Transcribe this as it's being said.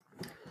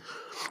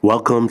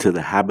Welcome to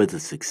the Habits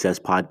of Success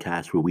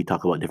podcast, where we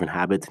talk about different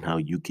habits and how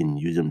you can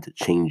use them to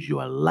change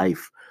your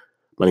life.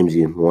 My name is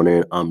Ian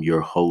Warner. I'm your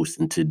host,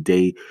 and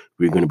today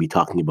we're going to be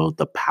talking about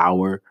the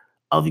power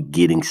of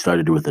getting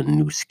started with a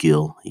new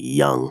skill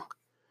young.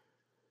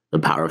 The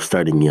power of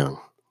starting young.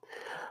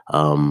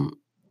 Um,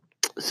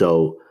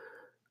 so,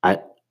 I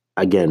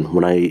again,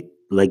 when I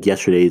like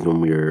yesterday's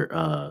when we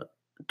were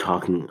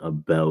talking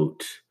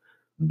about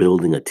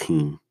building a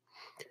team,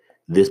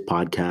 this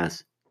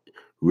podcast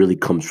really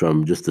comes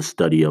from just the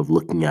study of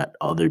looking at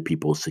other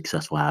people's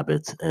successful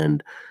habits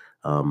and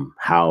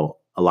how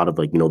a lot of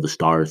the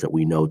stars that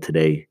we know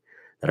today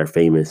that are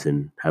famous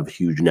and have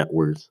huge net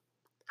worths,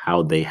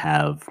 how they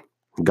have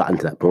gotten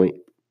to that point.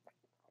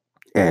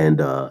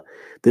 And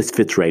this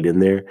fits right in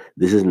there.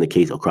 This isn't the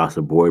case across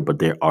the board, but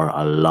there are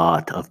a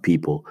lot of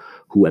people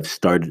who have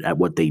started at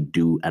what they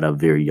do at a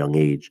very young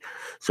age.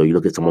 So you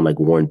look at someone like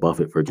Warren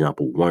Buffett, for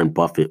example. Warren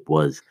Buffett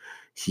was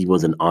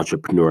an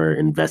entrepreneur,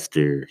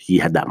 investor. He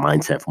had that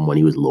mindset from when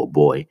he was a little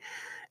boy,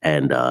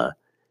 and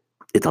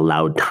it's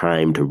allowed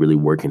time to really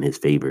work in his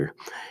favor.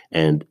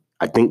 And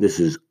I think this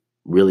is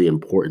really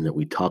important that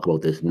we talk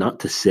about this, not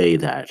to say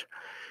that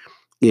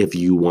if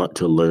you want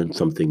to learn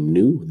something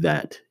new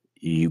that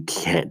you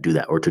can't do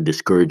that, or to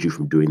discourage you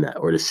from doing that,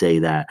 or to say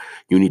that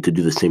you need to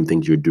do the same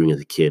things you're doing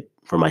as a kid.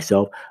 For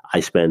myself, I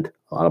spent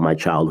a lot of my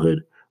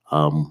childhood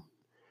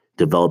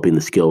developing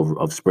the skill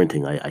of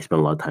sprinting. I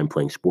spent a lot of time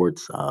playing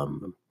sports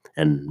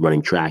and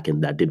running track,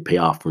 and that did pay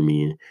off for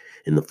me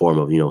in the form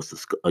of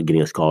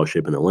getting a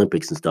scholarship in the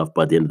Olympics and stuff.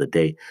 But at the end of the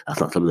day, that's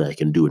not something that I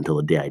can do until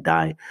the day I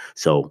die.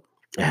 So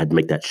I had to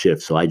make that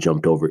shift. So I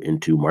jumped over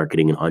into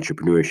marketing and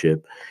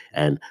entrepreneurship,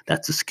 and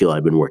that's a skill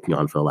I've been working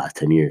on for the last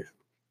 10 years.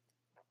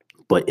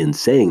 But in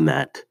saying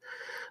that,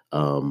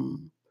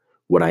 um,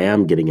 what I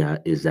am getting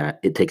at is that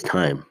it takes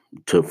time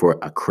for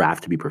a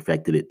craft to be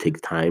perfected. It takes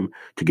time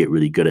to get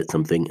really good at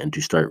something and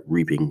to start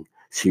reaping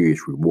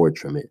serious rewards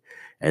from it.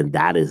 And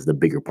that is the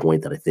bigger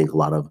point that I think a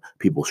lot of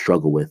people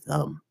struggle with,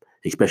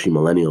 especially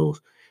millennials.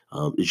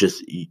 It's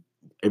just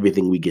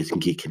everything we can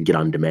get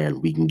on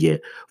demand. We can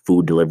get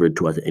food delivered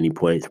to us at any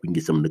point. We can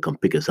get someone to come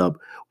pick us up.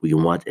 We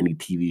can watch any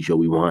TV show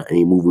we want,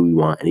 any movie we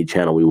want, any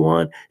channel we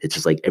want. It's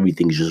just like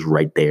everything's just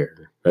right there.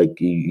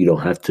 Like you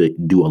don't have to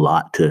do a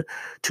lot to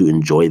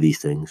enjoy these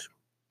things.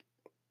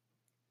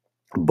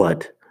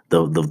 But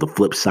the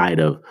flip side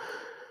of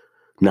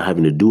not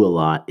having to do a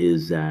lot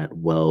is that,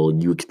 well,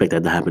 you expect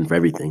that to happen for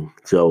everything.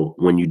 So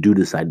when you do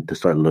decide to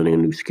start learning a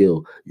new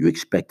skill, you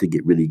expect to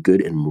get really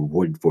good and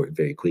rewarded for it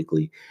very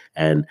quickly.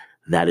 And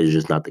that is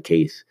just not the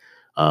case.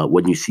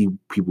 When you see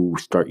people who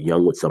start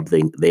young with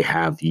something, they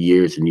have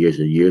years and years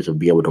and years of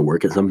being able to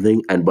work at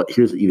something. But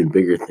here's the even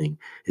bigger thing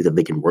is that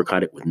they can work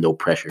on it with no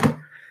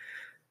pressure.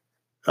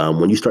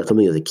 When you start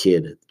something as a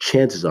kid,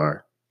 chances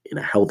are in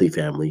a healthy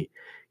family,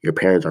 your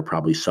parents are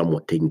probably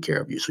somewhat taking care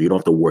of you. So you don't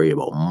have to worry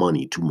about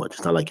money too much.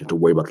 It's not like you have to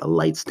worry about the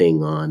lights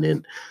staying on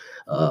and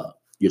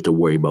you have to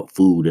worry about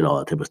food and all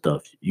that type of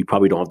stuff. You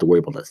probably don't have to worry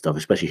about that stuff,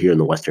 especially here in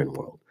the Western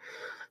world.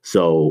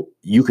 So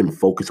you can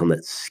focus on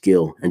that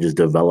skill and just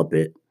develop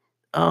it.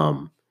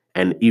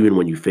 And even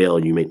when you fail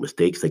and you make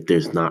mistakes, like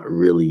there's not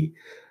really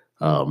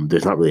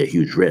a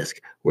huge risk.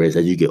 Whereas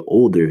as you get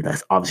older,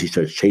 that's obviously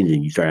starts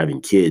changing. You start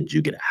having kids,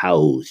 you get a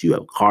house, you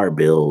have car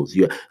bills,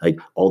 you like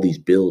all these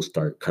bills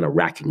start kind of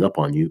racking up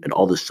on you, and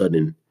all of a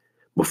sudden,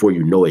 before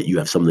you know it, you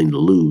have something to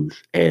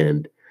lose.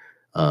 And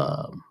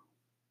um,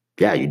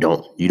 yeah, you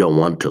don't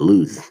want to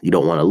lose. You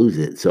don't want to lose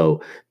it.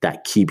 So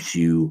that keeps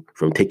you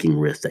from taking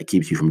risks. That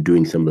keeps you from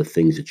doing some of the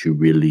things that you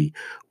really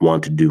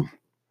want to do.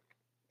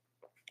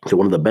 So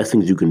one of the best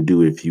things you can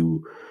do if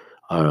you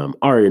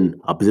are in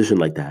a position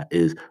like that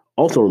is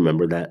also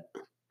remember that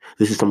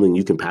this is something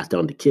you can pass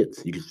down to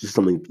kids. This is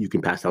something you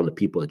can pass down to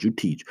people that you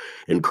teach.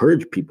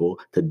 Encourage people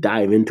to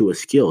dive into a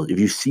skill. If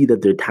you see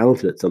that they're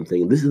talented at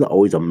something, this is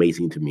always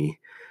amazing to me.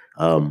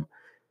 Um,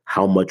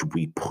 how much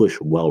we push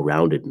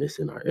well-roundedness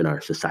in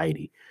our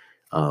society.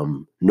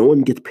 No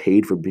one gets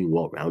paid for being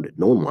well-rounded.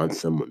 No one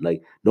wants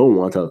no one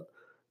wants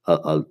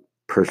a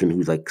person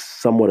who's like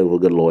somewhat of a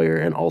good lawyer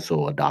and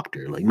also a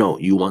doctor. Like, no,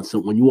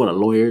 when you want a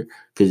lawyer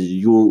because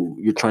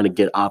you're trying to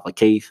get off a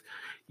case,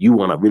 you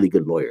want a really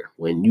good lawyer.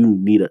 When you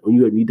need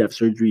to have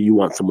surgery, you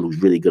want someone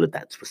who's really good at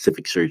that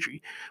specific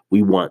surgery.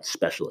 We want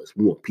specialists.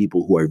 We want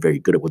people who are very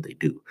good at what they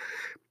do.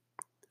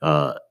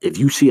 If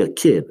you see a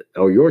kid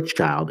or your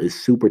child is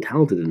super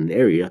talented in an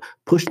area,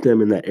 push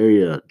them in that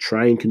area.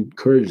 Try and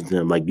encourage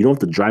them. Like, you don't have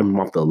to drive them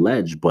off the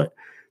ledge, but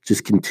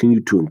just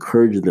continue to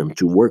encourage them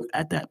to work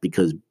at that,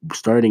 because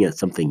starting at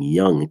something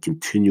young and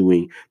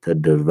continuing to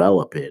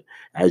develop it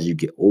as you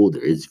get older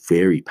is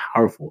very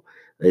powerful.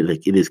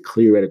 Like, it is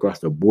clear right across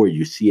the board.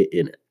 You see it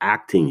in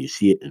acting, you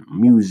see it in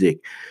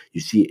music,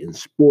 you see it in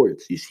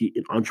sports, you see it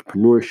in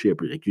entrepreneurship.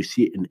 Like, you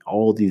see it in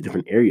all these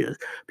different areas.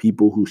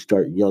 People who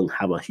start young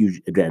have a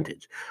huge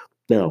advantage.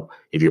 Now,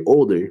 if you're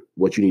older,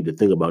 what you need to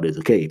think about is,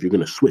 okay, if you're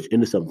going to switch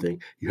into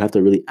something, you have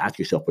to really ask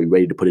yourself, are you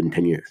ready to put in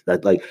 10 years?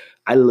 That, like,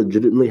 I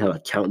legitimately have a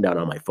countdown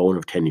on my phone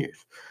of 10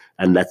 years.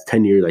 And that's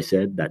 10 years. I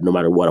said that no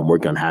matter what, I'm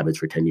working on habits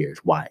for 10 years.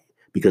 Why?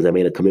 Because I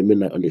made a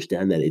commitment. I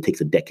understand that it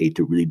takes a decade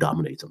to really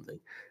dominate something.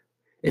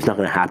 It's not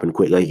going to happen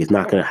quick. Like, it's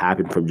not going to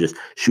happen from just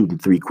shooting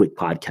 3 quick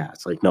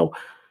podcasts. Like, no,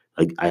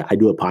 like I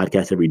do a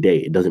podcast every day.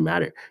 It doesn't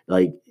matter.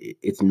 Like,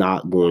 it's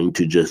not going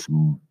to just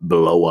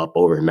blow up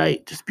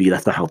overnight.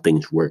 That's not how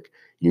things work.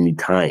 You need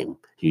time.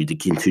 You need to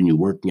continue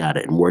working at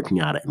it and working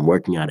at it and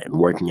working at it and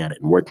working at it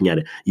and working at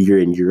it year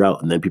in, year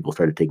out. And then people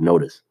start to take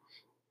notice.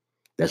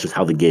 That's just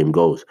how the game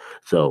goes.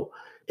 So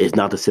it's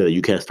not to say that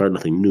you can't start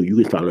nothing new. You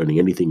can start learning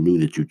anything new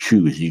that you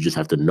choose. You just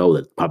have to know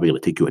that it's probably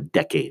going to take you a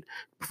decade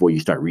before you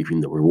start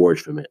reaping the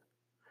rewards from it.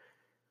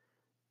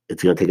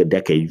 It's going to take a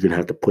decade. You're going to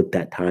have to put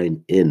that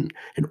time in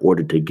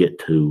order to get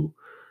to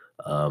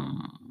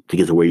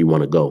where you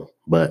want to go.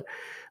 But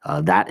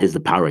that is the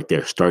power right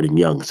there, starting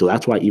young. So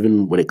that's why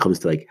even when it comes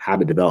to like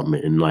habit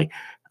development and like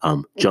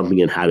jumping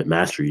in habit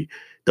mastery,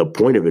 the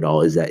point of it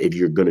all is that if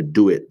you're going to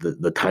do it,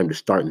 the time to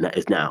start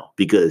is now.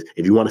 Because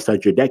if you want to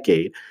start your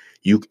decade,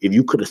 if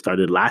you could have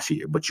started last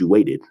year, but you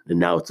waited, and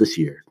now it's this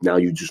year. Now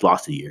you just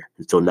lost a year.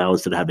 And so now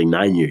instead of having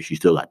 9 years, you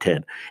still got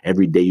 10.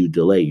 Every day you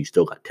delay, you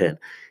still got 10.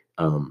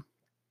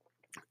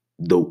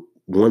 The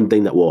one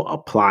thing that will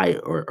apply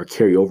or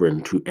carry over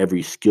into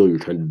every skill you're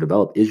trying to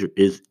develop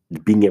is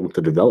being able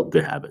to develop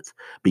good habits,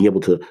 being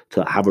able to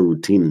have a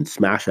routine and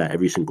smash that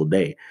every single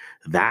day.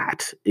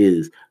 That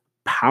is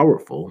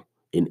powerful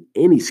in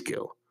any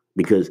skill,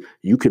 because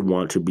you could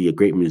want to be a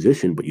great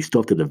musician, but you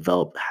still have to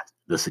develop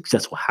the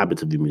successful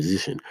habits of the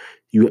musician.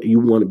 You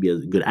want to be a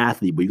good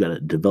athlete, but you got to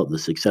develop the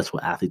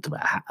successful athletes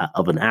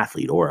of an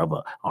athlete or of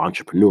an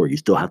entrepreneur. You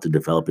still have to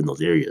develop in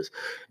those areas.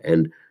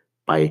 And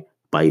by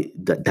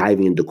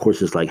diving into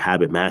courses like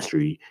habit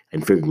mastery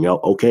and figuring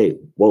out, okay,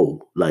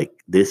 whoa, like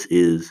this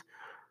is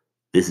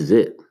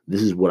it.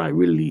 This is what I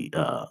really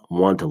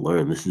want to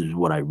learn. This is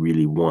what I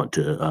really want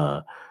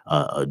to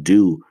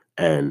do.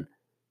 And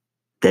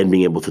then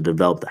being able to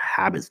develop the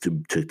habits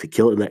to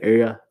kill it in that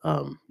area,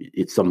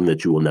 it's something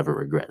that you will never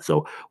regret.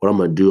 So what I'm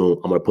going to do,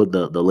 I'm going to put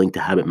the link to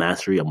Habit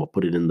Mastery. I'm going to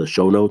put it in the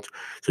show notes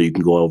so you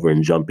can go over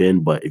and jump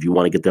in. But if you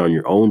want to get there on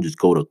your own, just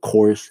go to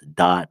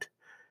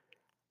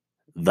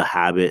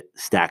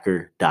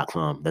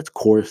course.thehabitstacker.com. That's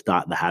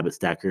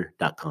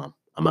course.thehabitstacker.com.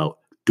 I'm out.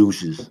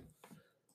 Deuces.